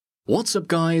What's up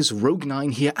guys,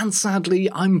 Rogue9 here, and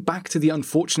sadly, I'm back to the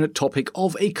unfortunate topic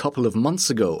of a couple of months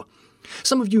ago.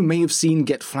 Some of you may have seen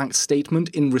GetFlank's statement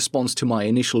in response to my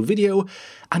initial video,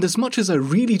 and as much as I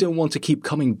really don't want to keep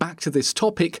coming back to this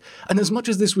topic, and as much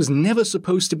as this was never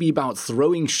supposed to be about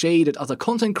throwing shade at other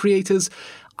content creators,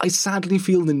 I sadly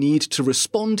feel the need to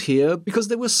respond here because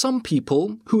there were some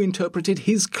people who interpreted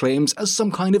his claims as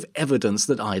some kind of evidence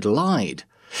that I'd lied.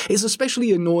 It's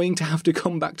especially annoying to have to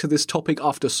come back to this topic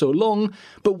after so long,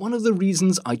 but one of the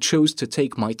reasons I chose to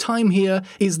take my time here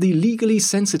is the legally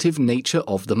sensitive nature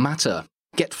of the matter.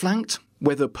 GetFlanked,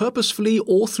 whether purposefully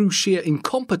or through sheer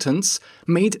incompetence,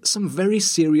 made some very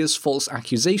serious false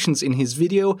accusations in his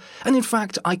video, and in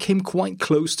fact I came quite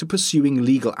close to pursuing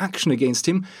legal action against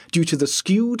him due to the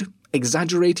skewed,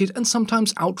 exaggerated, and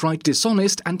sometimes outright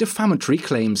dishonest and defamatory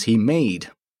claims he made.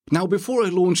 Now, before I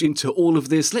launch into all of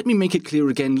this, let me make it clear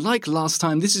again, like last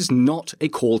time, this is not a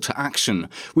call to action.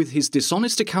 With his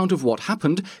dishonest account of what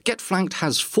happened, GetFlanked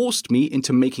has forced me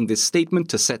into making this statement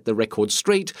to set the record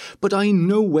straight, but I in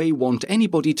no way want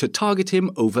anybody to target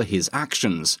him over his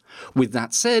actions. With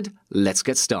that said, let's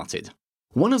get started.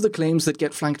 One of the claims that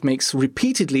GetFlanked makes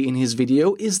repeatedly in his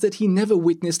video is that he never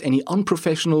witnessed any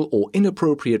unprofessional or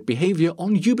inappropriate behavior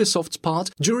on Ubisoft's part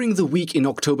during the week in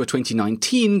October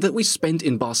 2019 that we spent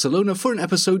in Barcelona for an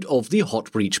episode of the Hot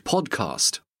Breach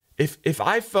podcast. If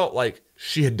I felt like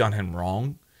she had done him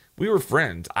wrong, we were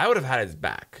friends, I would have had his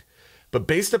back. But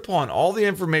based upon all the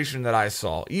information that I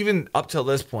saw, even up till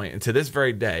this point and to this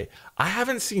very day, I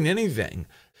haven't seen anything.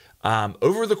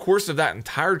 Over the course of that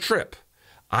entire trip,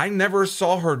 I never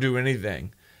saw her do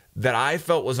anything that I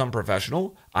felt was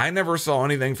unprofessional. I never saw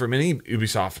anything from any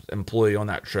Ubisoft employee on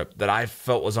that trip that I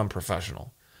felt was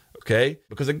unprofessional. Okay?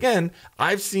 Because again,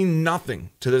 I've seen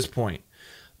nothing to this point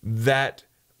that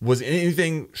was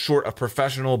anything short of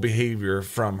professional behavior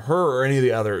from her or any of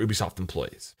the other Ubisoft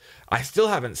employees. I still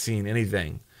haven't seen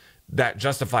anything that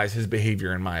justifies his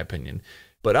behavior, in my opinion.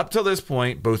 But up till this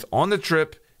point, both on the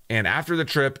trip and after the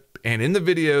trip, and in the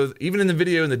videos, even in the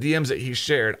video and the DMs that he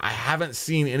shared, I haven't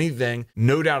seen anything,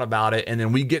 no doubt about it. And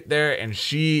then we get there and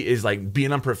she is like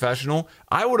being unprofessional.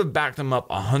 I would have backed him up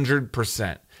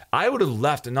 100%. I would have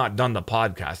left and not done the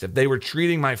podcast if they were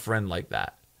treating my friend like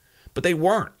that. But they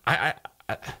weren't.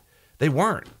 They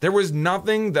weren't. There was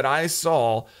nothing that I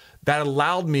saw that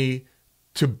allowed me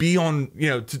to be on,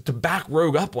 to back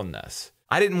Rogue up on this.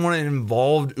 I didn't want to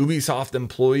involve Ubisoft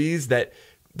employees that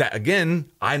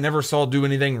again, I never saw do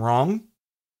anything wrong.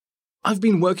 I've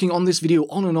been working on this video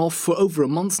on and off for over a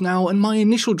month now, and my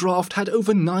initial draft had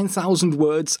over 9,000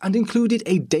 words and included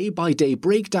a day-by-day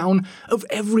breakdown of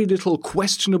every little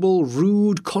questionable,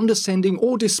 rude, condescending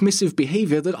or dismissive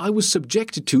behavior that I was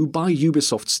subjected to by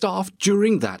Ubisoft staff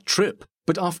during that trip.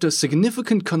 But after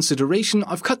significant consideration,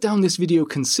 I've cut down this video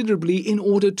considerably in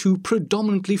order to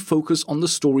predominantly focus on the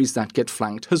stories that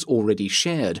GetFlanked has already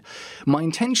shared. My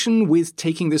intention with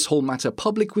taking this whole matter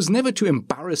public was never to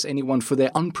embarrass anyone for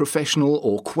their unprofessional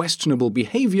or questionable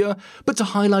behavior, but to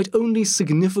highlight only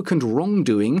significant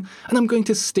wrongdoing, and I'm going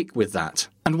to stick with that.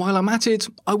 And while I'm at it,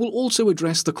 I will also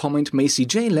address the comment Macy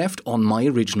J left on my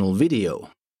original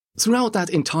video. Throughout that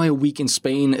entire week in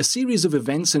Spain, a series of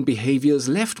events and behaviors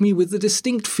left me with the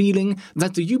distinct feeling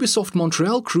that the Ubisoft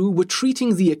Montreal crew were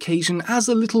treating the occasion as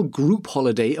a little group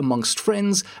holiday amongst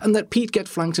friends, and that Pete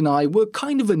GetFlanked and I were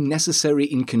kind of a necessary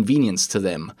inconvenience to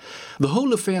them. The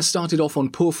whole affair started off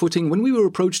on poor footing when we were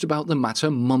approached about the matter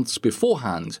months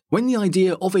beforehand. When the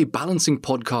idea of a balancing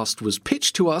podcast was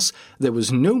pitched to us, there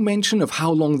was no mention of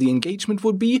how long the engagement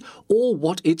would be or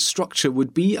what its structure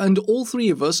would be, and all three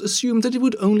of us assumed that it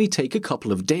would only take a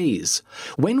couple of days.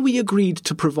 When we agreed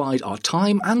to provide our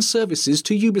time and services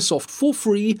to Ubisoft for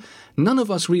free, none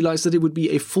of us realized that it would be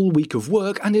a full week of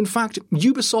work, and in fact,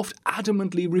 Ubisoft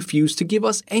adamantly refused to give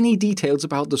us any details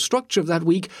about the structure of that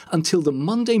week until the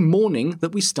Monday morning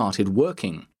that we started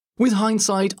working. With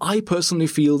hindsight, I personally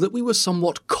feel that we were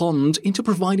somewhat conned into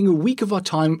providing a week of our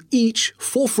time each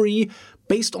for free,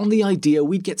 based on the idea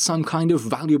we'd get some kind of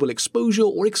valuable exposure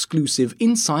or exclusive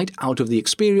insight out of the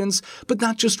experience, but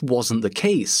that just wasn't the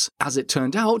case. As it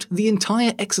turned out, the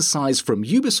entire exercise from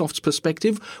Ubisoft's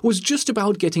perspective was just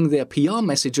about getting their PR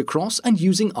message across and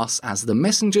using us as the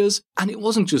messengers, and it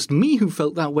wasn't just me who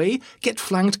felt that way.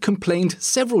 GetFlanked complained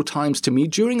several times to me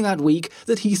during that week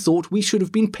that he thought we should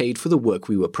have been paid for the work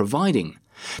we were providing.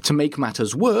 To make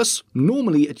matters worse,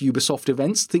 normally at Ubisoft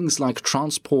events, things like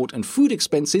transport and food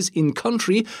expenses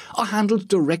in-country are handled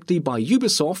directly by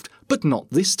Ubisoft, but not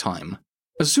this time.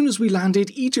 As soon as we landed,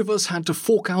 each of us had to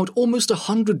fork out almost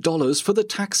 $100 for the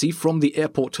taxi from the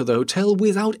airport to the hotel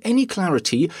without any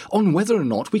clarity on whether or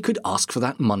not we could ask for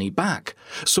that money back.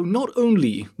 So not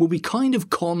only were we kind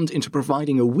of conned into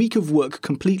providing a week of work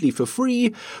completely for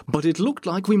free, but it looked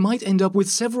like we might end up with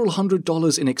several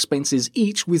 $100s in expenses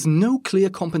each with no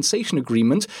clear compensation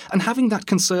agreement, and having that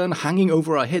concern hanging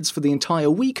over our heads for the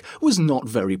entire week was not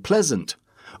very pleasant.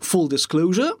 Full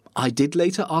disclosure, I did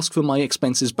later ask for my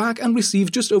expenses back and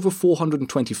received just over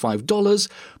 $425,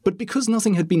 but because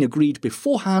nothing had been agreed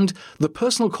beforehand, the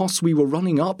personal costs we were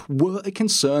running up were a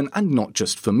concern and not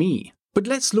just for me. But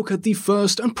let's look at the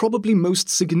first and probably most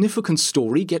significant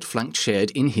story Get Flanked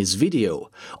shared in his video.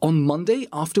 On Monday,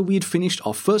 after we had finished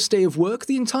our first day of work,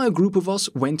 the entire group of us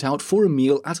went out for a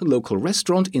meal at a local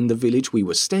restaurant in the village we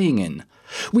were staying in.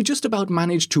 We just about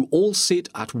managed to all sit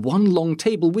at one long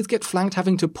table, with Get Flanked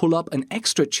having to pull up an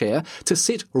extra chair to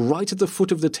sit right at the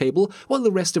foot of the table while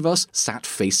the rest of us sat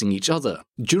facing each other.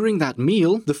 During that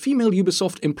meal, the female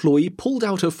Ubisoft employee pulled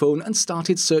out her phone and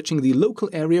started searching the local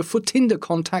area for Tinder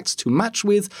contacts to match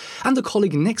with, and the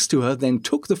colleague next to her then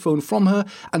took the phone from her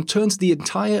and turned the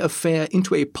entire affair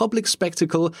into a public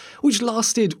spectacle, which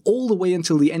lasted all the way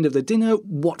until the end of the dinner,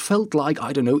 what felt like,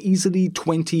 easily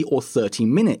 20 or 30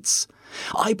 minutes.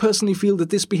 I personally feel that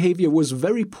this behavior was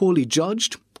very poorly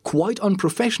judged, quite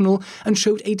unprofessional, and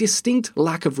showed a distinct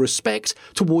lack of respect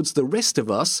towards the rest of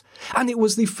us, and it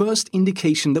was the first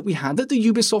indication that we had that the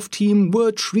Ubisoft team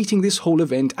were treating this whole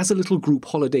event as a little group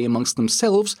holiday amongst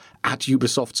themselves at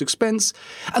Ubisoft's expense,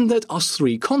 and that us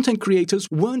three content creators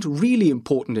weren't really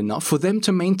important enough for them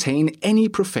to maintain any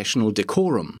professional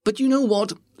decorum. But you know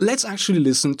what? Let's actually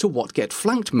listen to what Get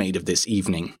Flanked made of this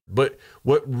evening. But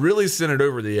what really sent it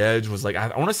over the edge was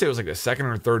I want to say it was the second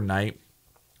or third night.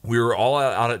 We were all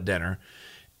out at dinner,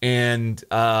 and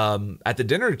at the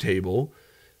dinner table,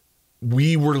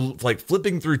 we were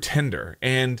flipping through Tinder.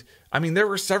 And there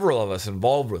were several of us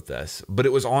involved with this, but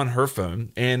it was on her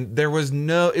phone, and it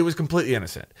was completely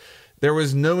innocent. There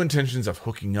was no intentions of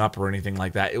hooking up or anything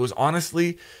like that. It was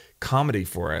honestly comedy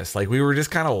for us. We were just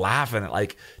kind of laughing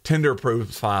at Tinder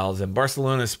profiles in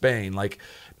Barcelona, Spain,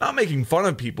 not making fun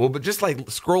of people, but just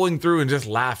scrolling through and just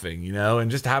laughing, and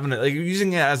just having it,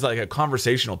 using it as a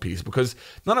conversational piece, because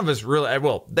none of us really,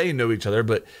 they know each other,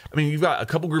 but you've got a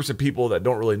couple groups of people that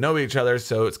don't really know each other.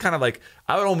 So it's kind of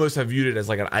I would almost have viewed it as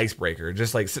an icebreaker,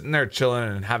 just sitting there chilling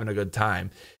and having a good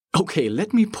time. Okay,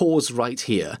 let me pause right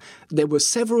here. There were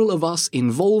several of us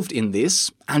involved in this,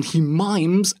 and he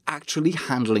mimes actually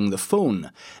handling the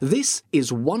phone. This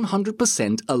is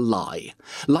 100% a lie.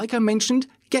 Like I mentioned,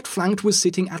 Get Flanked was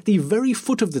sitting at the very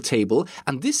foot of the table,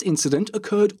 and this incident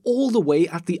occurred all the way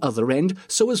at the other end,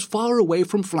 so as far away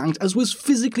from Flanked as was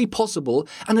physically possible,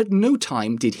 and at no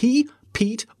time did he,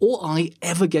 Pete, or I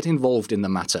ever get involved in the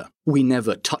matter. We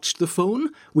never touched the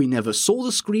phone, we never saw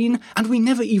the screen, and we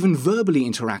never even verbally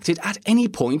interacted at any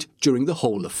point during the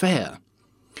whole affair.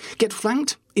 Get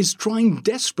Flanked is trying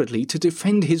desperately to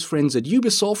defend his friends at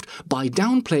Ubisoft by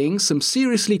downplaying some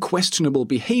seriously questionable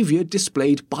behavior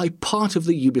displayed by part of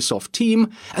the Ubisoft team,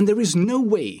 and there is no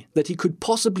way that he could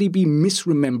possibly be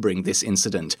misremembering this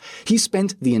incident. He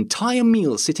spent the entire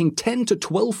meal sitting 10 to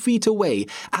 12 feet away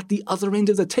at the other end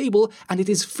of the table, and it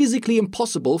is physically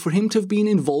impossible for him to have been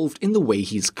involved in the way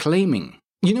he's claiming.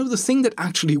 The thing that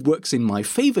actually works in my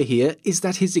favor here is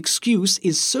that his excuse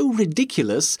is so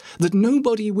ridiculous that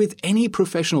nobody with any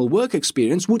professional work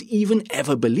experience would even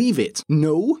ever believe it.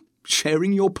 No,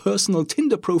 sharing your personal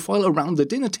Tinder profile around the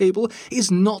dinner table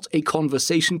is not a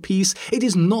conversation piece, it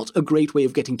is not a great way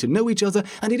of getting to know each other,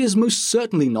 and it is most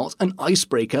certainly not an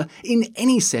icebreaker in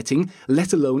any setting,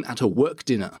 let alone at a work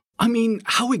dinner.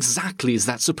 How exactly is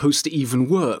that supposed to even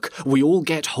work? We all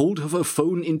get hold of a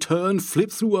phone in turn,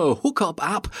 flip through a hookup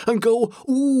app, and go,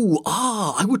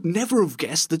 I would never have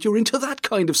guessed that you're into that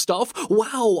kind of stuff.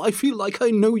 Wow, I feel like I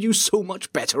know you so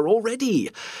much better already.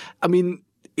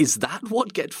 Is that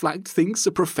what Get Flanked thinks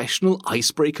a professional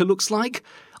icebreaker looks like?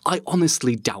 I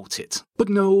honestly doubt it. But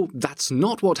no, that's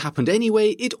not what happened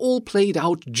anyway. It all played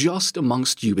out just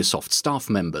amongst Ubisoft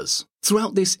staff members.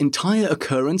 Throughout this entire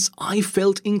occurrence, I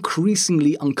felt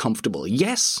increasingly uncomfortable.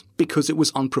 Yes, because it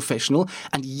was unprofessional,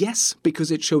 and yes,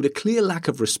 because it showed a clear lack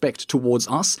of respect towards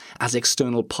us as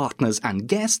external partners and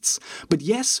guests, but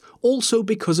yes, also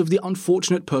because of the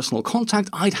unfortunate personal contact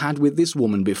I'd had with this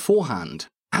woman beforehand.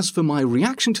 As for my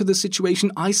reaction to the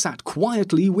situation, I sat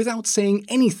quietly without saying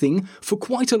anything for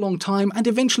quite a long time, and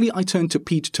eventually I turned to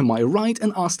Pete to my right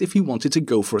and asked if he wanted to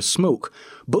go for a smoke.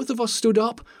 Both of us stood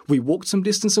up, we walked some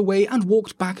distance away and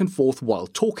walked back and forth while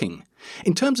talking.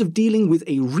 In terms of dealing with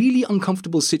a really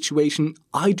uncomfortable situation,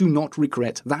 I do not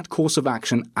regret that course of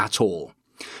action at all.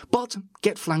 But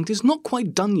Get Flanked is not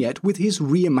quite done yet with his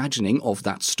reimagining of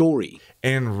that story.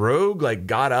 And Rogue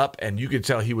got up and you could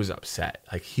tell he was upset.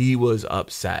 He was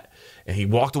upset. And he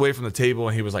walked away from the table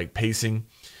and he was pacing.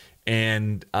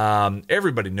 And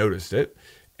everybody noticed it.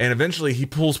 And eventually he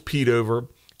pulls Pete over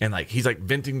and he's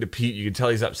venting to Pete. You can tell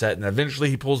he's upset. And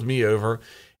eventually he pulls me over.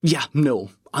 Yeah,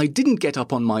 no, I didn't get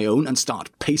up on my own and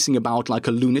start pacing about like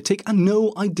a lunatic, and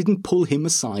no, I didn't pull him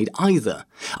aside either.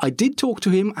 I did talk to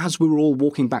him as we were all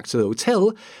walking back to the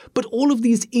hotel, but all of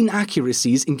these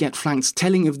inaccuracies in Get Flanked's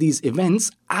telling of these events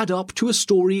add up to a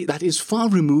story that is far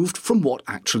removed from what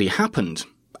actually happened.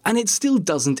 And it still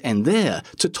doesn't end there.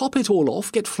 To top it all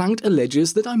off, Get Flanked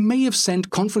alleges that I may have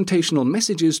sent confrontational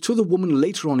messages to the woman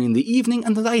later on in the evening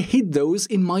and that I hid those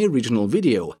in my original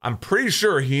video. I'm pretty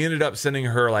sure he ended up sending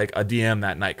her a DM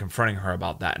that night confronting her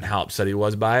about that and how upset he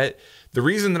was by it. The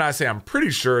reason that I say I'm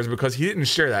pretty sure is because he didn't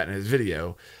share that in his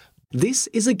video. This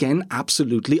is again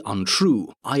absolutely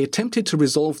untrue. I attempted to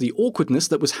resolve the awkwardness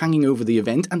that was hanging over the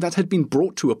event and that had been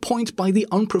brought to a point by the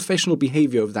unprofessional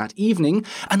behavior of that evening,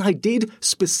 and I did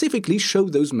specifically show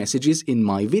those messages in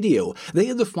my video. They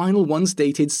are the final ones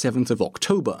dated 7th of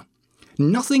October.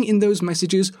 Nothing in those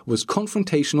messages was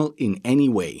confrontational in any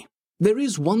way. There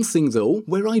is one thing, though,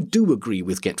 where I do agree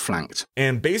with Get Flanked.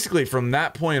 And basically from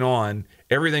that point on,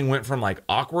 everything went from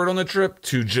awkward on the trip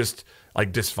to just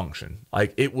dysfunction.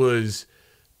 It was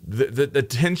the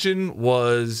tension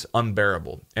was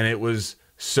unbearable and it was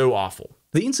so awful.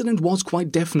 The incident was quite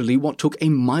definitely what took a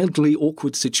mildly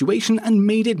awkward situation and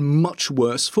made it much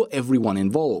worse for everyone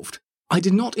involved. I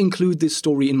did not include this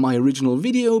story in my original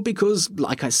video because,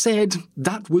 like I said,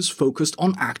 that was focused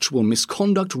on actual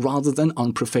misconduct rather than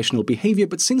unprofessional behavior,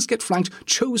 but since Get Flanked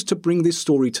chose to bring this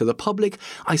story to the public,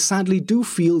 I sadly do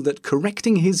feel that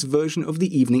correcting his version of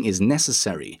the evening is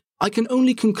necessary. I can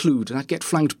only conclude that Get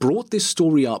Flanked brought this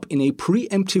story up in a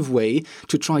preemptive way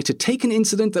to try to take an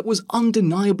incident that was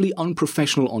undeniably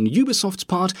unprofessional on Ubisoft's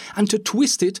part and to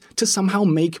twist it to somehow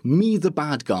make me the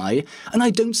bad guy, and I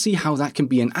don't see how that can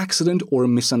be an accident or a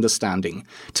misunderstanding.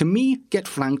 To me, Get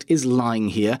Flanked is lying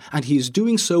here, and he is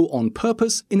doing so on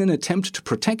purpose in an attempt to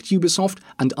protect Ubisoft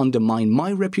and undermine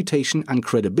my reputation and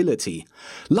credibility.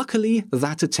 Luckily,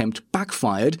 that attempt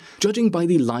backfired, judging by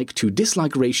the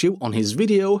like-to-dislike ratio on his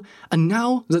video. And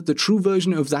now that the true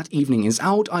version of that evening is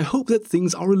out, I hope that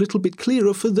things are a little bit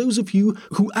clearer for those of you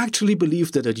who actually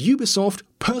believe that at Ubisoft,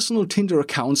 personal Tinder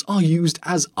accounts are used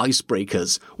as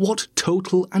icebreakers. What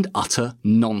total and utter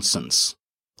nonsense.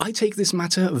 I take this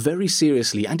matter very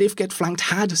seriously, and if Get Flanked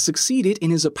had succeeded in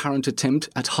his apparent attempt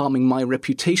at harming my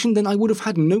reputation, then I would have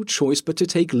had no choice but to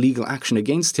take legal action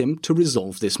against him to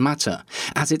resolve this matter.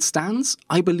 As it stands,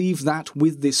 I believe that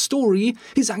with this story,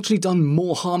 he's actually done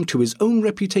more harm to his own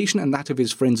reputation and that of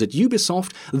his friends at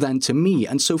Ubisoft than to me,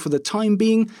 and so for the time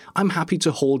being, I'm happy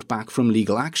to hold back from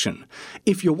legal action.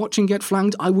 If you're watching Get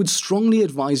Flanked, I would strongly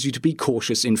advise you to be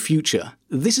cautious in future.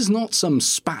 This is not some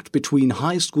spat between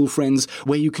high school friends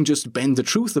where you can just bend the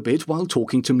truth a bit while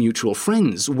talking to mutual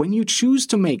friends. When you choose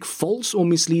to make false or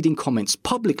misleading comments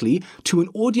publicly to an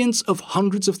audience of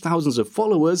hundreds of thousands of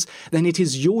followers, then it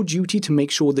is your duty to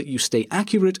make sure that you stay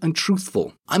accurate and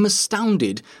truthful. I'm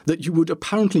astounded that you would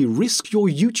apparently risk your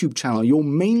YouTube channel, your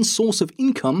main source of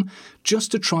income,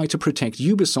 just to try to protect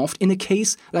Ubisoft in a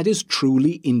case that is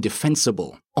truly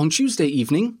indefensible. On Tuesday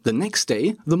evening, the next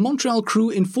day, the Montreal crew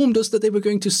informed us that they were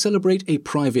going to celebrate a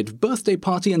private birthday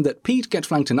party and that Pete, Get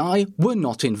Flanked and I were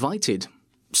not invited.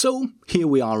 So, here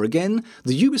we are again,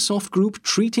 the Ubisoft group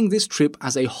treating this trip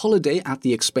as a holiday at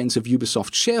the expense of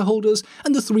Ubisoft shareholders,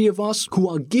 and the three of us, who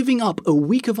are giving up a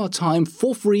week of our time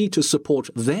for free to support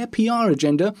their PR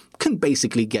agenda, can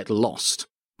basically get lost.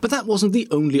 But that wasn't the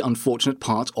only unfortunate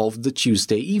part of the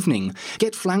Tuesday evening.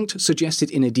 Get Flanked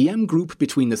suggested in a DM group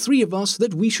between the three of us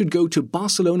that we should go to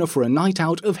Barcelona for a night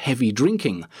out of heavy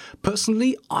drinking.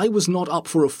 Personally, I was not up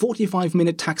for a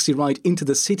 45-minute taxi ride into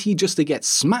the city just to get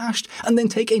smashed and then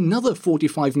take another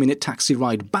 45-minute taxi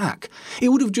ride back. It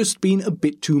would have just been a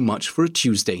bit too much for a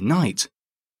Tuesday night.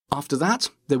 After that,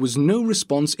 there was no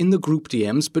response in the group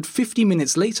DMs, but 50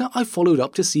 minutes later I followed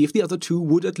up to see if the other two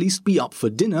would at least be up for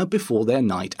dinner before their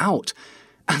night out.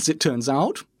 As it turns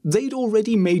out, they'd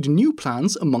already made new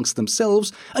plans amongst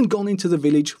themselves and gone into the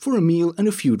village for a meal and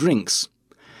a few drinks.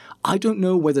 I don't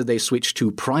know whether they switched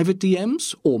to private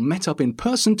DMs or met up in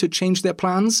person to change their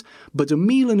plans, but a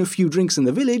meal and a few drinks in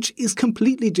the village is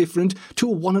completely different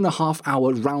to a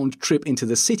 1.5-hour round trip into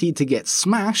the city to get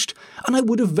smashed, and I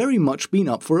would have very much been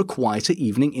up for a quieter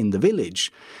evening in the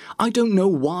village. I don't know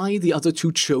why the other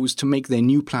two chose to make their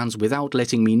new plans without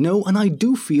letting me know, and I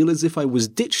do feel as if I was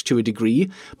ditched to a degree,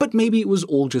 but maybe it was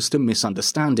all just a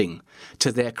misunderstanding.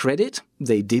 To their credit,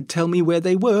 they did tell me where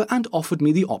they were and offered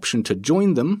me the option to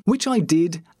join them, which I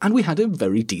did, and we had a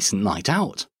very decent night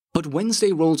out. But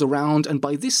Wednesday rolls around, and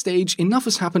by this stage, enough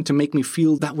has happened to make me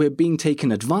feel that we're being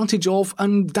taken advantage of,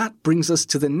 and that brings us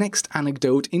to the next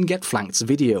anecdote in Get Flanked's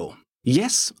video.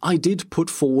 Yes, I did put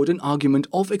forward an argument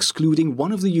of excluding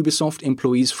one of the Ubisoft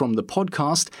employees from the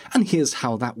podcast, and here's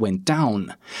how that went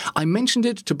down. I mentioned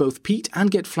it to both Pete and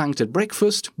Get Flanked at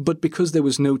breakfast, but because there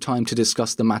was no time to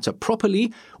discuss the matter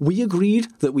properly, we agreed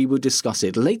that we would discuss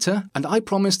it later, and I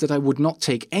promised that I would not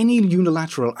take any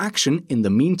unilateral action in the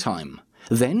meantime.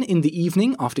 Then, in the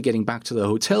evening, after getting back to the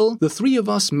hotel, the three of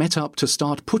us met up to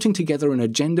start putting together an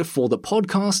agenda for the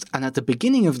podcast, and at the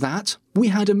beginning of that, we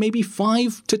had a maybe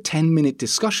 5 to 10 minute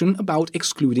discussion about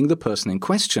excluding the person in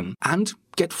question. And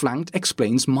Get Flanked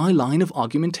explains my line of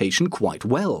argumentation quite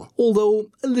well, although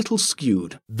a little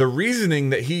skewed. The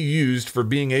reasoning that he used for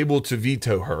being able to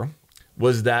veto her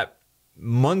was that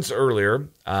months earlier,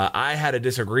 I had a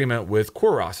disagreement with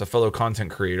Quoros, a fellow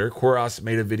content creator. Quoros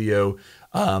made a video,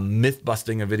 myth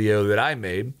busting a video that I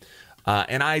made,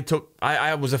 and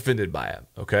I was offended by it.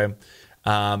 Okay.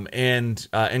 And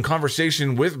in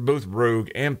conversation with both Rogue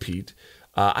and Pete,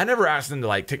 I never asked them to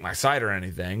like take my side or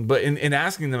anything, but in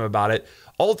asking them about it,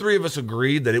 all three of us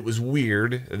agreed that it was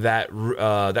weird that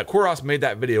that Quoros made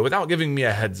that video without giving me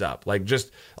a heads up, like just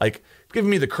like giving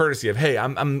me the courtesy of, hey,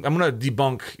 I'm gonna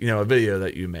debunk a video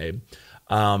that you made,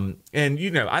 and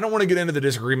I don't want to get into the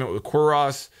disagreement with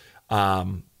Quoros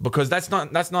because that's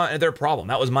not their problem.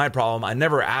 That was my problem. I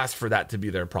never asked for that to be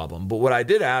their problem. But what I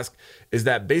did ask is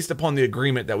that based upon the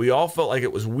agreement that we all felt like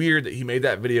it was weird that he made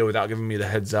that video without giving me the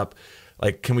heads up,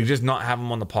 like, can we just not have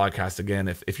him on the podcast again?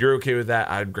 If you're okay with that,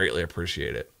 I'd greatly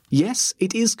appreciate it. Yes,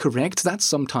 it is correct that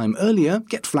sometime earlier,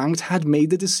 Get Flanked had made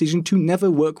the decision to never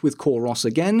work with Quoros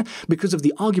again because of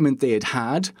the argument they had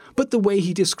had, but the way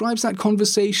he describes that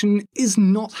conversation is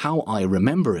not how I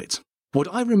remember it. What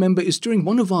I remember is during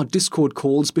one of our Discord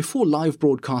calls before live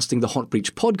broadcasting the Hot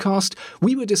Breach podcast,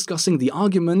 we were discussing the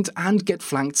argument and Get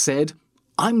Flanked said,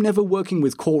 "I'm never working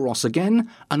with Quoros again,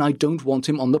 and I don't want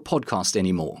him on the podcast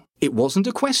anymore." It wasn't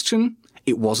a question,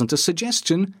 it wasn't a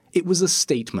suggestion, it was a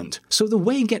statement. So the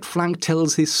way Get Flanked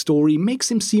tells his story makes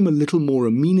him seem a little more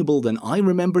amenable than I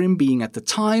remember him being at the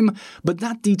time, but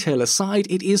that detail aside,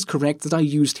 it is correct that I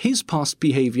used his past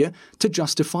behavior to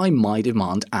justify my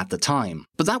demand at the time.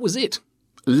 But that was it.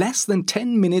 Less than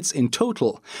 10 minutes in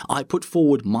total. I put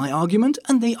forward my argument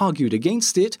and they argued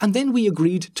against it, and then we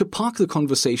agreed to park the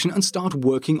conversation and start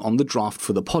working on the draft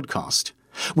for the podcast.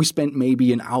 We spent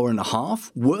maybe an hour and a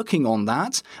half working on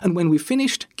that, and when we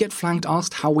finished, Get Flanked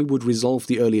asked how we would resolve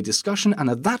the earlier discussion, and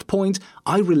at that point,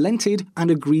 I relented and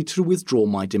agreed to withdraw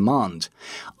my demand.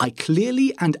 I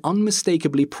clearly and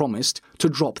unmistakably promised to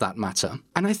drop that matter,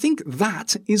 and I think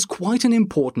that is quite an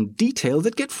important detail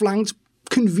that Get Flanked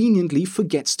conveniently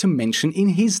forgets to mention in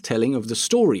his telling of the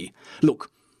story. Look,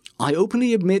 I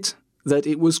openly admit that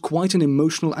it was quite an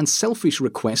emotional and selfish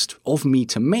request of me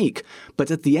to make,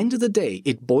 but at the end of the day,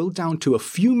 it boiled down to a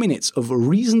few minutes of a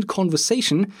reasoned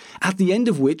conversation, at the end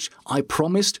of which I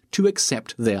promised to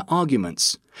accept their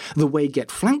arguments. The way Get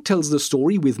Flanked tells the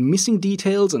story with missing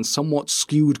details and somewhat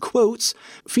skewed quotes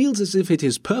feels as if it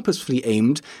is purposefully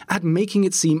aimed at making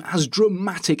it seem as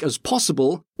dramatic as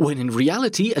possible, when in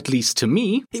reality, at least to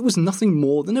me, it was nothing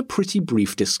more than a pretty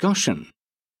brief discussion.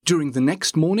 During the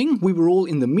next morning, we were all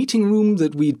in the meeting room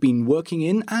that we'd been working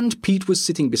in, and Pete was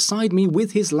sitting beside me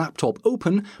with his laptop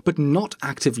open, but not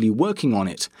actively working on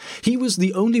it. He was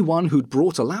the only one who'd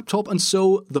brought a laptop, and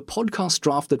so the podcast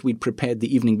draft that we'd prepared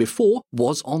the evening before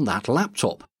was on that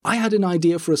laptop. I had an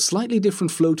idea for a slightly different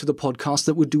flow to the podcast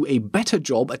that would do a better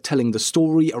job at telling the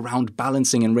story around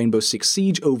balancing in Rainbow Six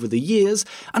Siege over the years,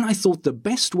 and I thought the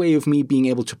best way of me being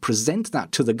able to present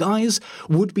that to the guys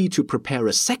would be to prepare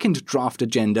a second draft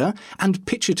agenda and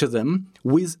pitch it to them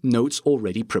with notes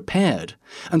already prepared.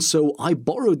 And so I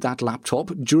borrowed that laptop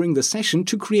during the session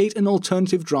to create an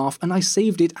alternative draft, and I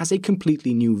saved it as a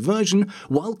completely new version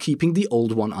while keeping the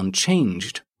old one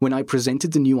unchanged. When I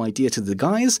presented the new idea to the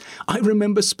guys, I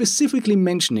remember specifically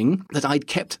mentioning that I'd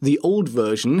kept the old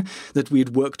version that we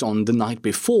had worked on the night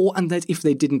before, and that if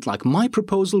they didn't like my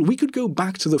proposal, we could go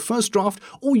back to the first draft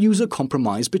or use a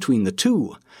compromise between the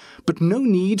two. But no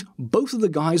need, both of the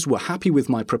guys were happy with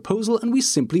my proposal and we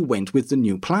simply went with the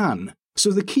new plan.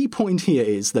 So the key point here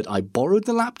is that I borrowed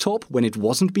the laptop when it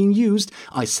wasn't being used,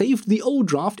 I saved the old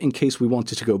draft in case we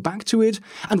wanted to go back to it,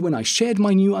 and when I shared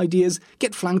my new ideas,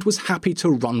 Get Flanked was happy to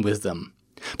run with them.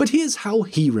 But here's how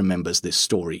he remembers this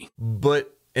story.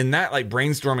 But in that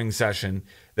brainstorming session,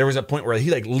 there was a point where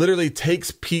he literally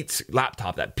takes Pete's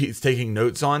laptop that Pete's taking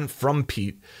notes on from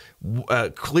Pete,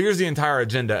 clears the entire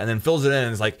agenda, and then fills it in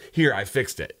and is like, here, I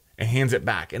fixed it, and hands it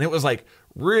back. And it was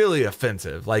really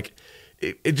offensive.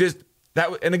 It just...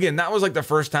 and again, that was the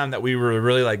first time that we were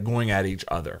really going at each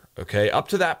other. Okay. Up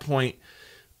to that point,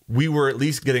 we were at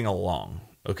least getting along.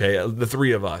 Okay. The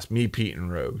three of us, me, Pete,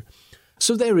 and Rogue.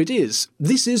 So there it is.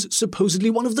 This is supposedly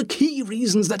one of the key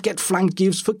reasons that Get Flanked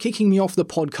gives for kicking me off the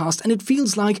podcast, and it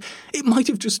feels like it might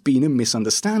have just been a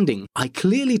misunderstanding. I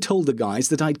clearly told the guys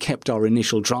that I'd kept our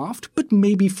initial draft, but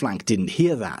maybe Flank didn't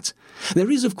hear that. There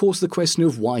is, of course, the question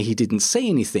of why he didn't say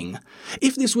anything.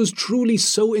 If this was truly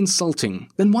so insulting,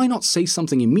 then why not say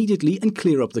something immediately and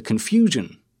clear up the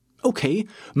confusion? Okay,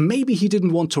 maybe he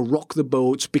didn't want to rock the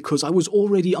boat because I was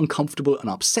already uncomfortable and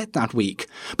upset that week.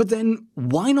 But then,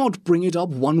 why not bring it up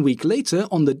 1 week later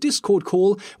on the Discord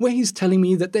call where he's telling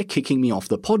me that they're kicking me off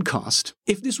the podcast?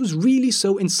 If this was really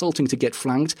so insulting to Get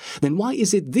Flanked, then why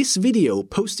is it this video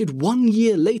posted 1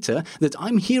 year later that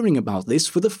I'm hearing about this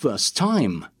for the first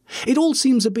time? It all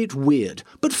seems a bit weird,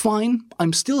 but fine,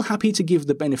 I'm still happy to give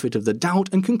the benefit of the doubt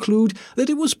and conclude that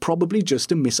it was probably just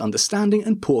a misunderstanding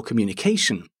and poor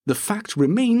communication. The fact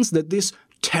remains that this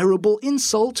terrible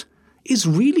insult is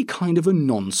really kind of a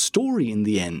non-story in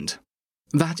the end.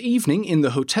 That evening in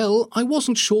the hotel, I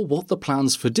wasn't sure what the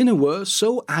plans for dinner were,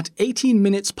 so at 18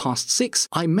 minutes past 6,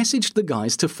 I messaged the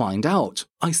guys to find out.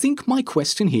 I think my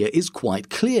question here is quite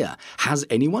clear. Has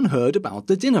anyone heard about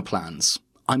the dinner plans?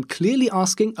 I'm clearly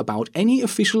asking about any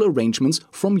official arrangements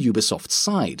from Ubisoft's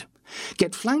side.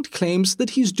 Get Flanked claims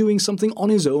that he's doing something on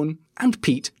his own, and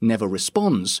Pete never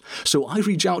responds. So I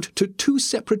reach out to 2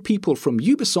 separate people from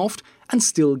Ubisoft and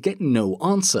still get no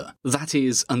answer. That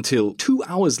is, until 2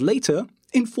 hours later,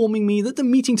 informing me that the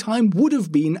meeting time would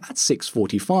have been at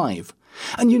 6:45.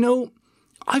 And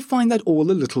I find that all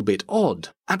a little bit odd.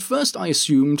 At first I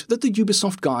assumed that the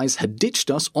Ubisoft guys had ditched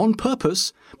us on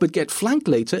purpose, but Get Flanked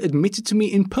later admitted to me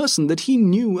in person that he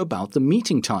knew about the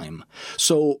meeting time.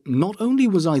 So not only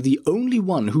was I the only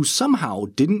one who somehow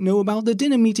didn't know about the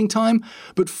dinner meeting time,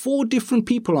 but 4 different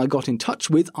people I got in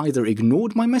touch with either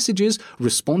ignored my messages,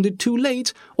 responded too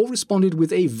late, or responded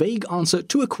with a vague answer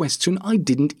to a question I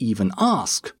didn't even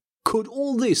ask. Could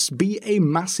all this be a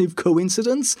massive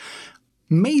coincidence?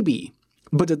 Maybe.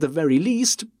 But at the very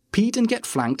least, Pete and Get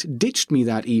Flanked ditched me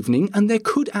that evening, and there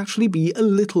could actually be a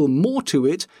little more to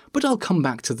it, but I'll come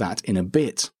back to that in a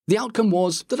bit. The outcome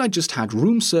was that I just had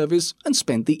room service and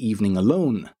spent the evening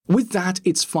alone. With that,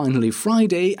 it's finally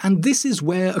Friday, and this is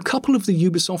where a couple of the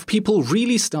Ubisoft people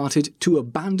really started to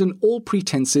abandon all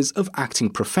pretenses of acting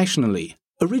professionally.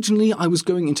 Originally, I was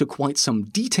going into quite some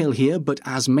detail here, but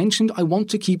as mentioned, I want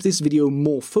to keep this video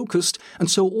more focused,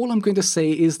 and so all I'm going to say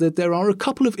is that there are a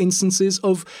couple of instances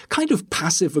of kind of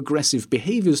passive-aggressive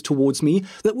behaviors towards me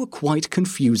that were quite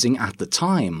confusing at the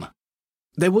time.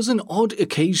 There was an odd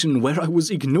occasion where I was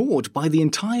ignored by the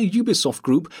entire Ubisoft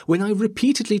group when I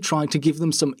repeatedly tried to give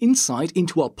them some insight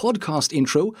into our podcast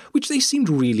intro, which they seemed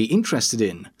really interested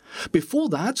in. Before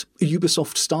that, a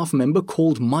Ubisoft staff member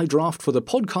called my draft for the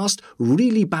podcast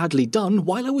really badly done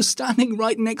while I was standing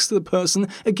right next to the person,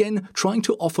 again trying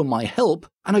to offer my help,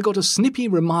 and I got a snippy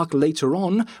remark later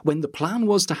on when the plan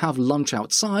was to have lunch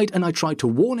outside and I tried to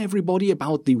warn everybody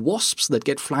about the wasps that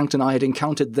Get Flanked and I had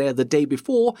encountered there the day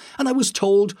before, and I was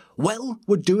told, well,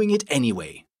 we're doing it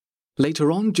anyway.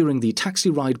 Later on, during the taxi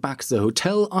ride back to the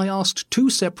hotel, I asked 2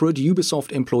 separate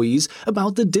Ubisoft employees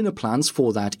about the dinner plans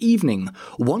for that evening.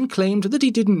 One claimed that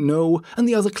he didn't know, and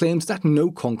the other claimed that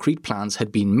no concrete plans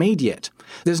had been made yet.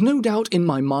 There's no doubt in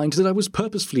my mind that I was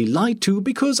purposefully lied to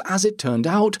because, as it turned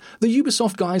out, the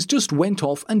Ubisoft guys just went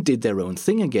off and did their own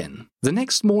thing again. The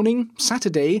next morning,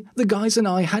 Saturday, the guys and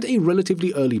I had a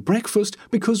relatively early breakfast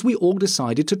because we all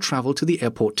decided to travel to the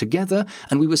airport together,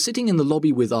 and we were sitting in the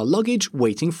lobby with our luggage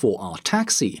waiting for our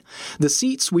taxi. The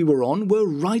seats we were on were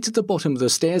right at the bottom of the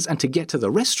stairs, and to get to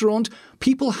the restaurant,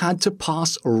 people had to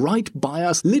pass right by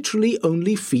us, literally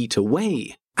only feet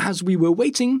away. As we were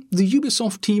waiting, the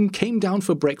Ubisoft team came down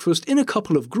for breakfast in a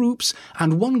couple of groups,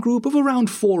 and one group of around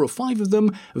 4 or 5 of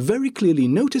them very clearly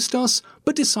noticed us,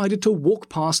 but decided to walk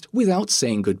past without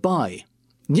saying goodbye.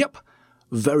 Yep,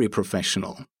 very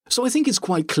professional. So I think it's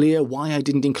quite clear why I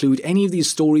didn't include any of these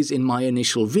stories in my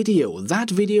initial video. That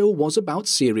video was about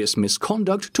serious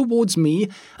misconduct towards me,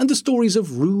 and the stories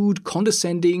of rude,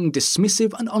 condescending,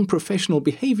 dismissive and unprofessional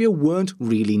behavior weren't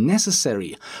really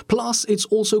necessary. Plus, it's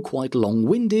also quite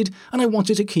long-winded, and I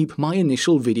wanted to keep my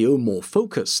initial video more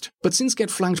focused. But since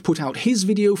Get Flanked put out his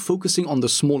video focusing on the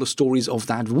smaller stories of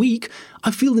that week,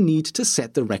 I feel the need to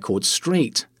set the record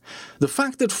straight. The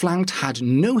fact that Flanked had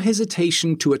no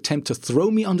hesitation to attempt to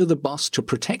throw me under the bus to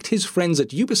protect his friends at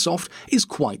Ubisoft is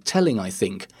quite telling, I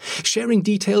think. Sharing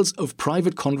details of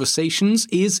private conversations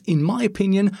is, in my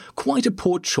opinion, quite a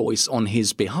poor choice on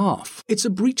his behalf. It's a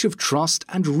breach of trust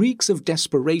and reeks of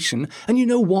desperation, and you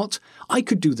know what? I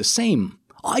could do the same.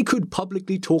 I could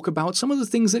publicly talk about some of the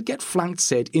things that Get Flanked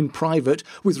said in private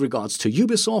with regards to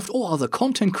Ubisoft or other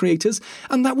content creators,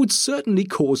 and that would certainly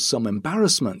cause some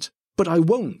embarrassment. But I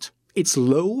won't. It's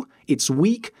low, it's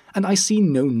weak, and I see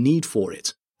no need for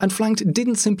it. And Flanked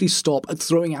didn't simply stop at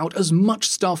throwing out as much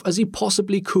stuff as he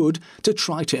possibly could to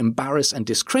try to embarrass and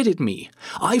discredit me.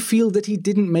 I feel that he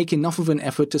didn't make enough of an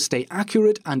effort to stay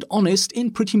accurate and honest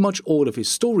in pretty much all of his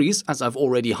stories, as I've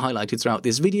already highlighted throughout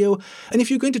this video, and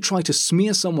if you're going to try to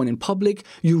smear someone in public,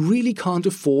 you really can't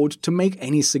afford to make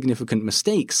any significant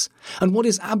mistakes. And what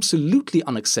is absolutely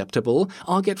unacceptable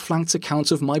are Get Flanked's accounts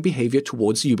of my behavior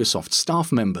towards Ubisoft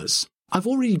staff members. I've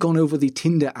already gone over the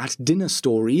Tinder at dinner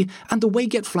story, and the way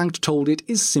Get Flanked told it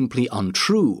is simply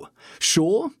untrue.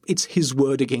 Sure, it's his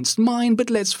word against mine, but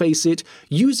let's face it,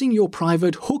 using your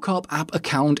private hookup app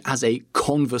account as a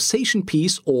conversation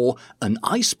piece or an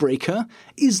icebreaker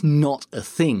is not a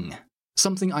thing.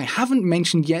 Something I haven't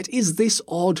mentioned yet is this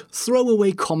odd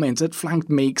throwaway comment that Flanked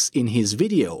makes in his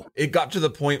video. It got to the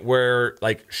point where,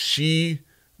 she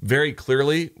very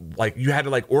clearly, you had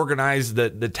to organize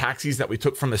the taxis that we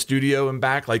took from the studio and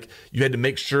back. You had to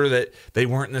make sure that they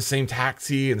weren't in the same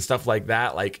taxi and stuff like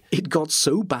that. It got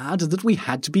so bad that we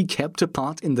had to be kept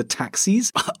apart in the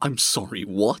taxis? I'm sorry,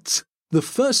 what? The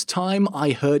first time I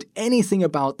heard anything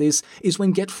about this is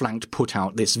when Get Flanked put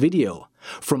out this video.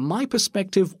 From my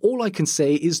perspective, all I can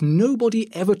say is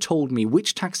nobody ever told me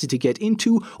which taxi to get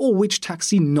into or which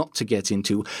taxi not to get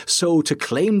into, so to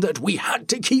claim that we had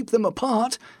to keep them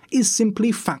apart is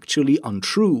simply factually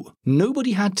untrue.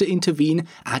 Nobody had to intervene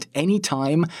at any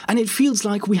time, and it feels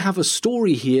like we have a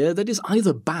story here that is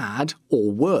either bad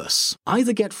or worse.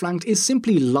 Either Get Flanked is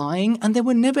simply lying and there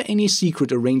were never any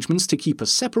secret arrangements to keep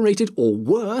us separated, or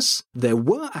worse, there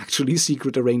were actually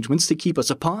secret arrangements to keep us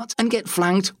apart, and Get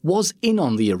Flanked was in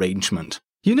on the arrangement.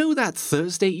 You know that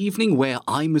Thursday evening where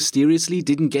I mysteriously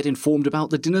didn't get informed about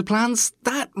the dinner plans?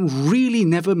 That really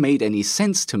never made any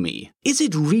sense to me. Is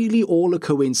it really all a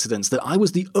coincidence that I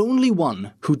was the only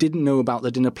one who didn't know about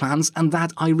the dinner plans and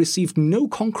that I received no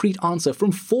concrete answer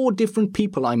from 4 different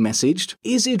people I messaged?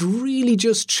 Is it really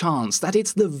just chance that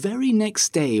it's the very next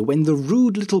day when the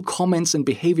rude little comments and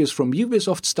behaviors from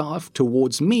Ubisoft staff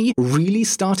towards me really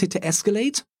started to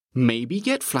escalate? Maybe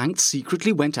Get Flanked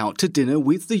secretly went out to dinner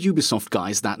with the Ubisoft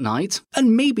guys that night,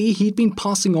 and maybe he'd been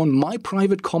passing on my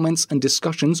private comments and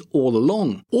discussions all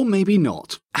along. Or maybe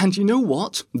not. And you know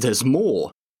what? There's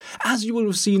more. As you will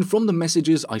have seen from the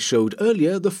messages I showed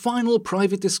earlier, the final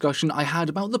private discussion I had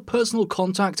about the personal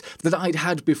contact that I'd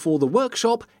had before the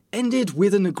workshop ended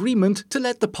with an agreement to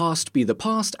let the past be the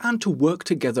past and to work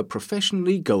together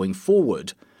professionally going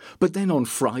forward. But then on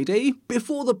Friday,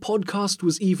 before the podcast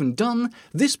was even done,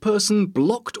 this person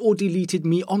blocked or deleted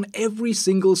me on every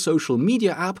single social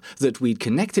media app that we'd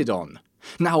connected on.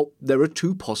 Now, there are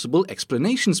 2 possible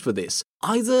explanations for this.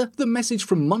 Either the message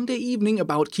from Monday evening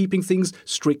about keeping things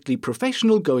strictly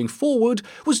professional going forward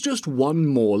was just one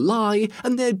more lie,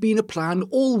 and there'd been a plan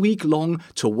all week long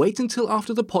to wait until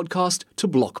after the podcast to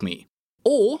block me.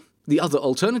 Or the other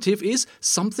alternative is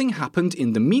something happened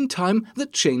in the meantime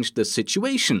that changed the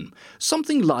situation.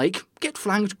 Something like Get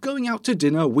Flanked going out to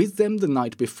dinner with them the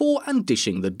night before and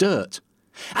dishing the dirt.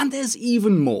 And there's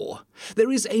even more.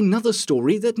 There is another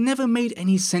story that never made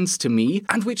any sense to me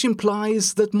and which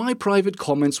implies that my private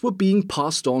comments were being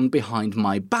passed on behind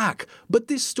my back. But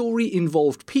this story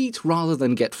involved Pete rather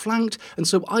than Get Flanked, and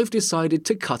so I've decided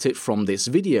to cut it from this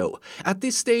video. At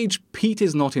this stage, Pete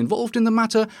is not involved in the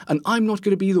matter, and I'm not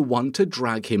going to be the one to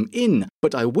drag him in.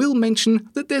 But I will mention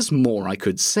that there's more I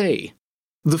could say.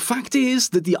 The fact is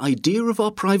that the idea of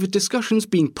our private discussions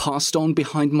being passed on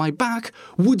behind my back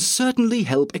would certainly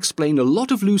help explain a lot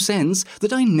of loose ends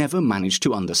that I never managed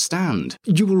to understand.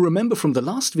 You will remember from the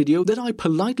last video that I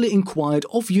politely inquired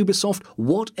of Ubisoft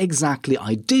what exactly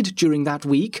I did during that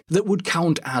week that would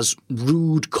count as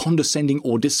rude, condescending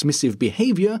or dismissive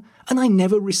behavior, and I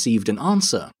never received an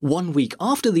answer. 1 week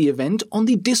after the event, on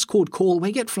the Discord call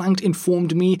where Get Flanked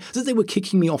informed me that they were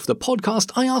kicking me off the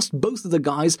podcast, I asked both of the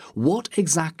guys what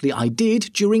exactly I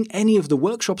did during any of the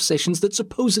workshop sessions that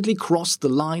supposedly crossed the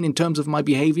line in terms of my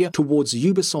behavior towards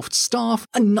Ubisoft staff,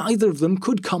 and neither of them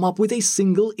could come up with a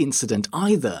single incident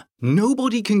either.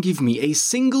 Nobody can give me a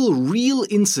single real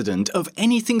incident of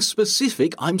anything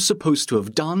specific I'm supposed to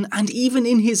have done, and even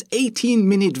in his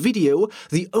 18-minute video,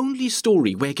 the only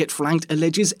story where Get Flanked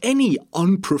alleges any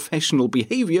unprofessional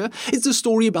behavior is the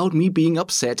story about me being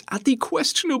upset at the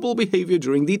questionable behavior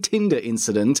during the Tinder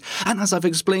incident, and as I've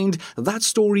explained, that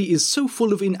story is so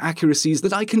full of inaccuracies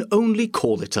that I can only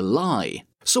call it a lie.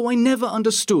 So I never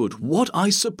understood what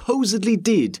I supposedly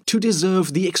did to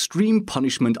deserve the extreme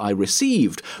punishment I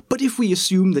received. But if we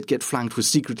assume that Get Flanked was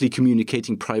secretly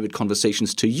communicating private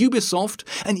conversations to Ubisoft,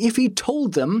 and if he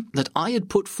told them that I had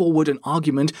put forward an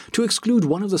argument to exclude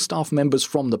one of the staff members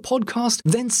from the podcast,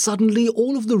 then suddenly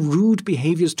all of the rude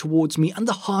behaviors towards me and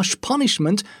the harsh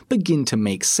punishment begin to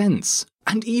make sense.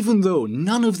 And even though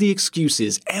none of the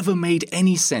excuses ever made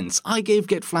any sense, I gave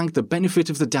Get Flanked the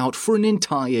benefit of the doubt for an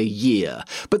entire year.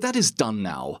 But that is done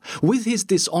now. With his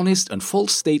dishonest and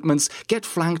false statements, Get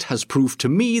Flanked has proved to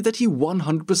me that he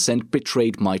 100%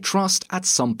 betrayed my trust at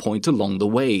some point along the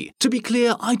way. To be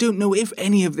clear, I don't know if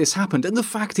any of this happened, and the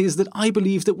fact is that I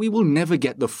believe that we will never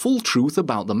get the full truth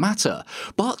about the matter.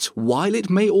 But while it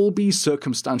may all be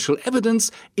circumstantial evidence,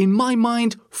 in my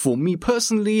mind, for me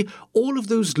personally, all of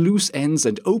those loose ends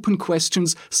and open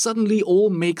questions suddenly all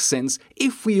make sense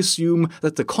if we assume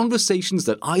that the conversations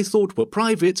that I thought were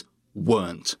private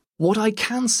weren't. What I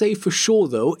can say for sure,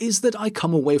 though, is that I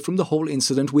come away from the whole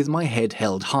incident with my head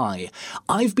held high.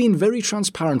 I've been very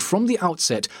transparent from the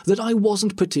outset that I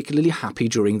wasn't particularly happy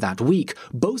during that week,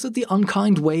 both at the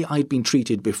unkind way I'd been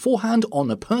treated beforehand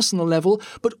on a personal level,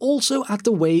 but also at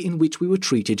the way in which we were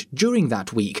treated during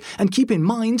that week. And keep in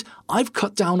mind, I've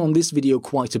cut down on this video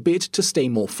quite a bit to stay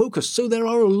more focused, so there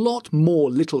are a lot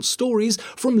more little stories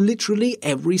from literally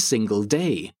every single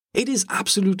day. It is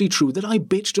absolutely true that I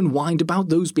bitched and whined about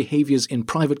those behaviors in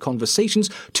private conversations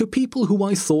to people who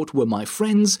I thought were my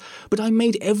friends, but I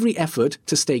made every effort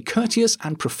to stay courteous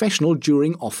and professional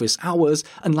during office hours,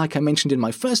 and like I mentioned in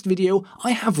my first video,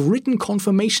 I have written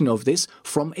confirmation of this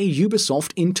from a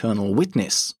Ubisoft internal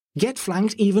witness. Get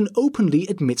Flanked even openly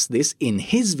admits this in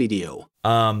his video.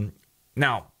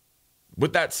 Now,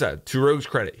 with that said, to Rogue's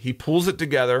credit, he pulls it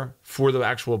together for the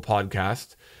actual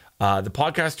podcast. The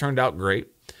podcast turned out great.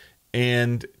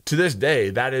 And to this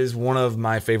day, that is one of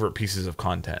my favorite pieces of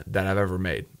content that I've ever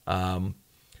made. You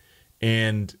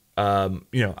got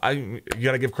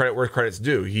to give credit where credit's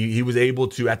due. He was able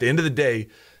to, at the end of the day,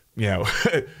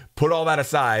 put all that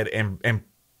aside and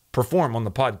perform on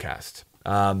the podcast.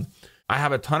 I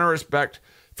have a ton of respect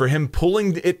for him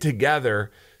pulling it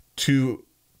together to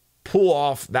pull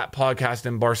off that podcast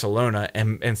in Barcelona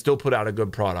and still put out a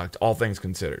good product, all things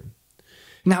considered.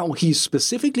 Now, he's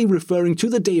specifically referring to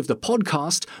the day of the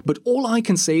podcast, but all I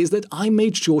can say is that I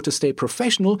made sure to stay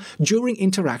professional during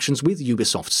interactions with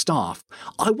Ubisoft staff.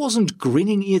 I wasn't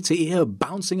grinning ear to ear,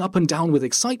 bouncing up and down with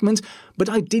excitement, but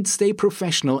I did stay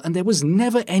professional, and there was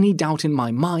never any doubt in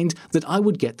my mind that I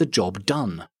would get the job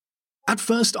done. At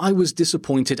first, I was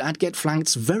disappointed at Get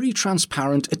Flanked's very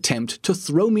transparent attempt to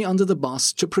throw me under the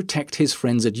bus to protect his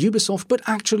friends at Ubisoft, but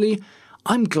actually,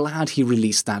 I'm glad he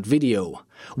released that video.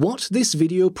 What this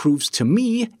video proves to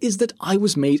me is that I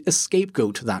was made a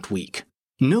scapegoat that week.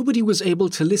 Nobody was able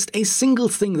to list a single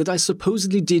thing that I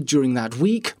supposedly did during that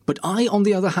week, but I, on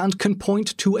the other hand, can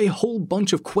point to a whole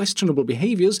bunch of questionable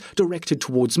behaviors directed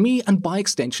towards me and by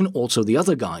extension also the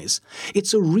other guys.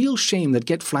 It's a real shame that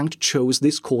Get Flanked chose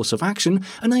this course of action,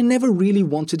 and I never really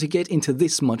wanted to get into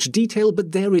this much detail,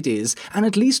 but there it is, and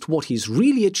at least what he's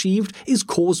really achieved is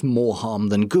cause more harm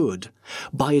than good.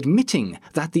 By admitting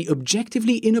that the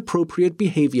objectively inappropriate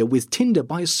behavior with Tinder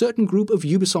by a certain group of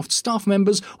Ubisoft staff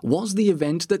members was the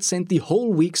event that sent the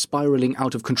whole week spiraling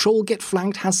out of control, Get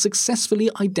Flanked has successfully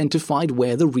identified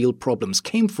where the real problems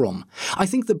came from. I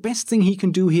think the best thing he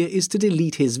can do here is to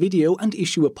delete his video and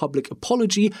issue a public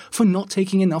apology for not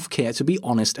taking enough care to be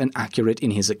honest and accurate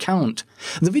in his account.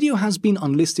 The video has been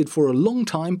unlisted for a long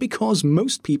time because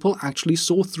most people actually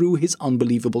saw through his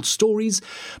unbelievable stories,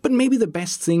 but maybe the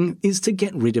best thing is to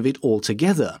get rid of it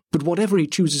altogether. But whatever he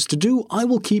chooses to do, I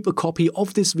will keep a copy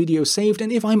of this video saved,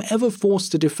 and if I'm ever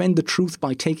forced to defend the truth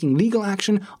by taking legal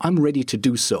action, I'm ready to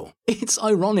do so. It's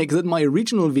ironic that my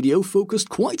original video focused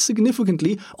quite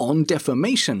significantly on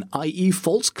defamation, i.e.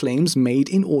 false claims made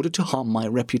in order to harm my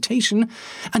reputation,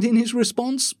 and in his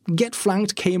response, Get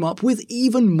Flanked came up with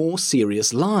even more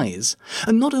serious lies.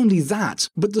 And not only that,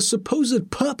 but the supposed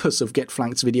purpose of Get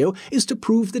Flanked's video is to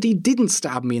prove that he didn't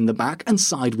stab me in the back and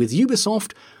side with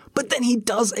Ubisoft, but then he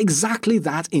does exactly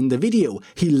that in the video.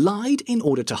 He lied in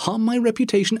order to harm my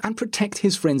reputation and protect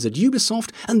his friends at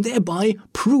Ubisoft, and thereby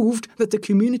proved that the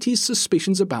community's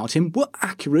suspicions about him were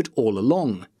accurate all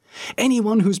along.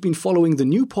 Anyone who's been following the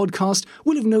new podcast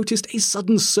will have noticed a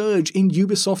sudden surge in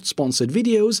Ubisoft-sponsored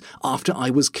videos after I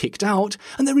was kicked out,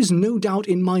 and there is no doubt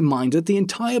in my mind that the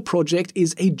entire project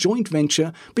is a joint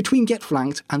venture between Get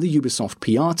Flanked and the Ubisoft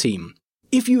PR team.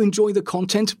 If you enjoy the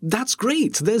content, that's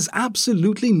great. There's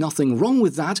absolutely nothing wrong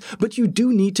with that, but you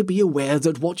do need to be aware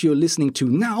that what you're listening to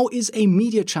now is a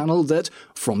media channel that,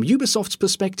 from Ubisoft's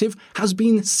perspective, has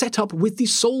been set up with the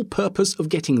sole purpose of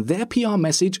getting their PR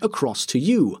message across to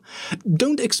you.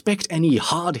 Don't expect any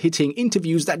hard-hitting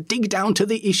interviews that dig down to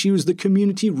the issues the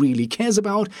community really cares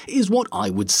about, is what I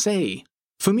would say.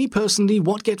 For me personally,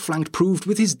 what Get Flanked proved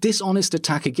with his dishonest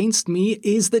attack against me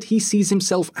is that he sees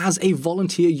himself as a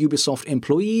volunteer Ubisoft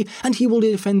employee, and he will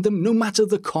defend them no matter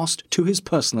the cost to his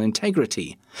personal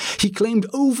integrity. He claimed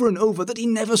over and over that he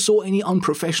never saw any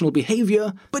unprofessional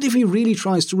behavior, but if he really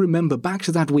tries to remember back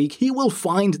to that week, he will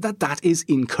find that that is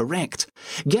incorrect.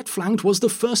 Get Flanked was the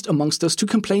first amongst us to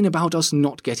complain about us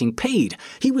not getting paid.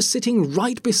 He was sitting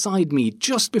right beside me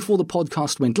just before the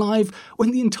podcast went live,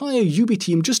 when the entire Ubi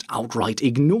team just outright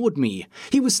ignored me.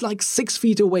 He was like 6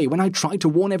 feet away when I tried to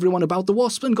warn everyone about the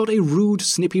Wasp and got a rude,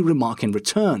 snippy remark in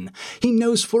return. He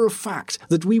knows for a fact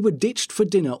that we were ditched for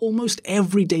dinner almost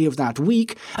every day of that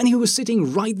week, and he was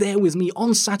sitting right there with me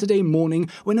on Saturday morning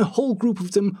when a whole group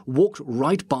of them walked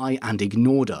right by and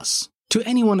ignored us. To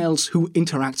anyone else who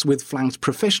interacts with Flanked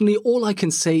professionally, all I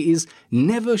can say is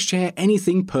never share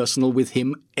anything personal with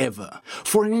him ever.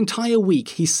 For an entire week,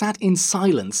 he sat in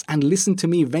silence and listened to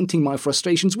me venting my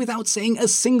frustrations without saying a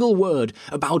single word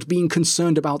about being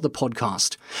concerned about the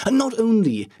podcast. And not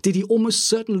only did he almost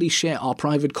certainly share our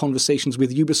private conversations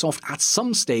with Ubisoft at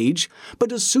some stage,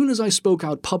 but as soon as I spoke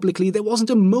out publicly, there wasn't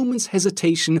a moment's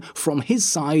hesitation from his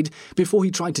side before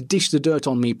he tried to dish the dirt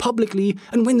on me publicly,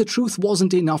 and when the truth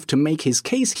wasn't enough to make his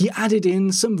case, he added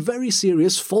in some very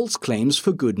serious false claims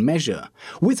for good measure.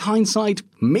 With hindsight,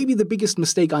 maybe the biggest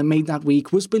mistake I made that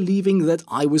week was believing that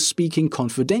I was speaking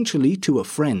confidentially to a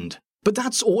friend. But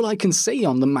that's all I can say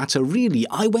on the matter, really.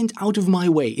 I went out of my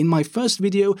way in my first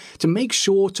video to make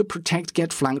sure to protect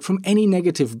Get Flanked from any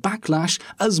negative backlash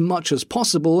as much as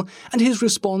possible, and his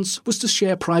response was to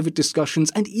share private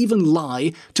discussions and even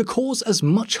lie to cause as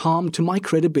much harm to my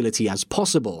credibility as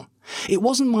possible. It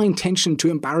wasn't my intention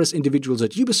to embarrass individuals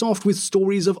at Ubisoft with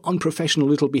stories of unprofessional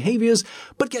little behaviors,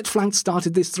 but Get Flanked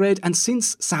started this thread, and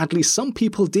since, sadly, some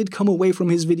people did come away from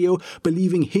his video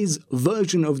believing his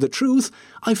version of the truth,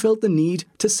 I felt the need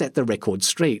to set the record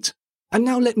straight. And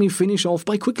now let me finish off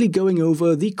by quickly going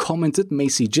over the comment that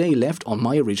Macy J left on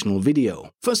my original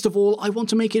video. First of all, I want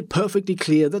to make it perfectly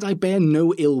clear that I bear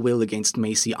no ill will against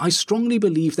Macy. I strongly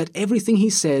believe that everything he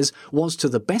says was to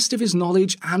the best of his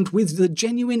knowledge and with the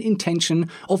genuine intention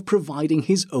of providing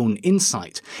his own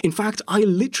insight. In fact, I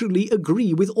literally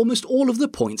agree with almost all of the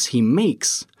points he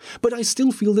makes. But I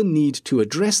still feel the need to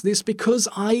address this because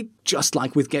I, just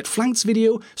like with Get Flanked's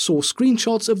video, saw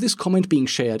screenshots of this comment being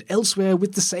shared elsewhere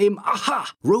with the same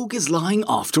 "Aha! Rogue is lying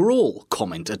after all"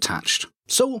 comment attached.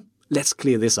 So, let's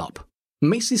clear this up.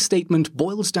 Macy's statement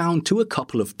boils down to a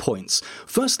couple of points.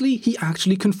 Firstly, he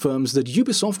actually confirms that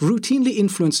Ubisoft routinely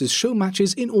influences show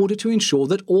matches in order to ensure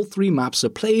that all 3 maps are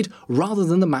played rather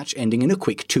than the match ending in a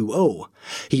quick 2-0.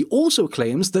 He also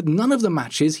claims that none of the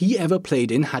matches he ever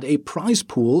played in had a prize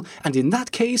pool, and in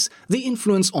that case, the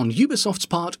influence on Ubisoft's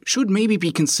part should maybe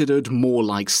be considered more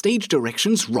like stage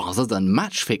directions rather than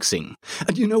match fixing.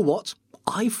 And you know what?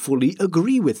 I fully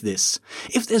agree with this.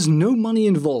 If there's no money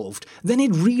involved, then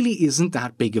it really isn't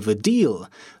that big of a deal.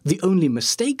 The only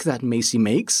mistake that Macy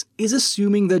makes is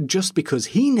assuming that just because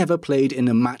he never played in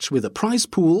a match with a prize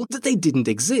pool, that they didn't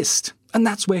exist. And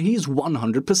that's where he's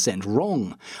 100%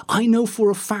 wrong. I know for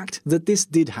a fact that this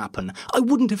did happen. I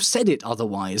wouldn't have said it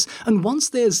otherwise. And once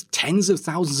there's tens of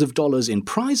thousands of dollars in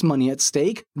prize money at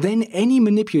stake, then any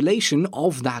manipulation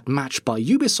of that match by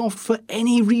Ubisoft for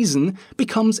any reason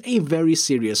becomes a very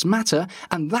serious matter,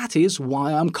 and that is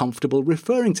why I'm comfortable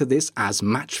referring to this as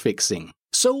match fixing.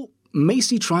 So,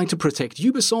 Macy tried to protect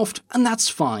Ubisoft, and that's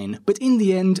fine, but in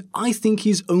the end, I think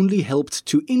he's only helped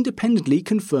to independently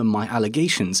confirm my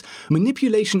allegations.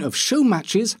 Manipulation of show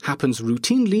matches happens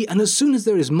routinely, and as soon as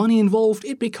there is money involved,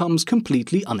 it becomes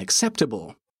completely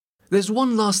unacceptable. There's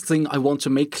one last thing I want to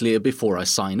make clear before I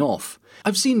sign off.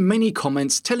 I've seen many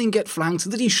comments telling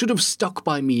GetFlanked that he should have stuck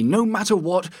by me no matter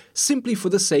what, simply for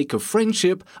the sake of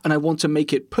friendship, and I want to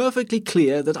make it perfectly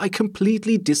clear that I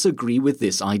completely disagree with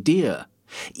this idea.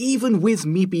 Even with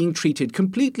me being treated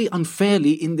completely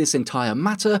unfairly in this entire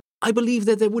matter, I believe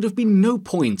that there would have been no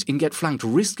point in GetFlanked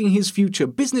risking his future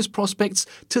business prospects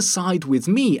to side with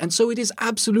me, and so it is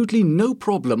absolutely no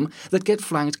problem that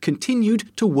GetFlanked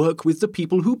continued to work with the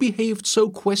people who behaved so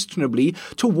questionably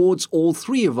towards all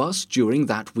three of us during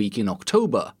that week in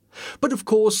October. But of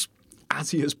course,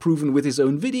 as he has proven with his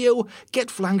own video,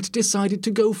 GetFlanked decided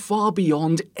to go far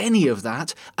beyond any of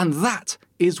that, and that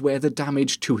is where the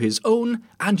damage to his own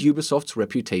and Ubisoft's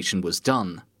reputation was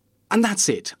done. And that's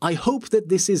it. I hope that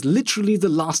this is literally the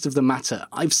last of the matter.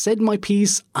 I've said my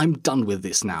piece, I'm done with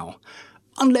this now.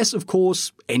 Unless, of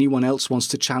course, anyone else wants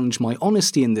to challenge my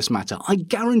honesty in this matter, I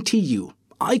guarantee you,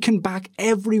 I can back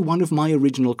every one of my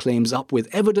original claims up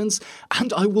with evidence,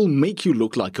 and I will make you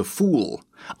look like a fool.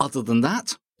 Other than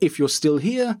that, if you're still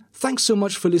here, thanks so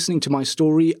much for listening to my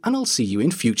story, and I'll see you in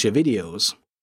future videos.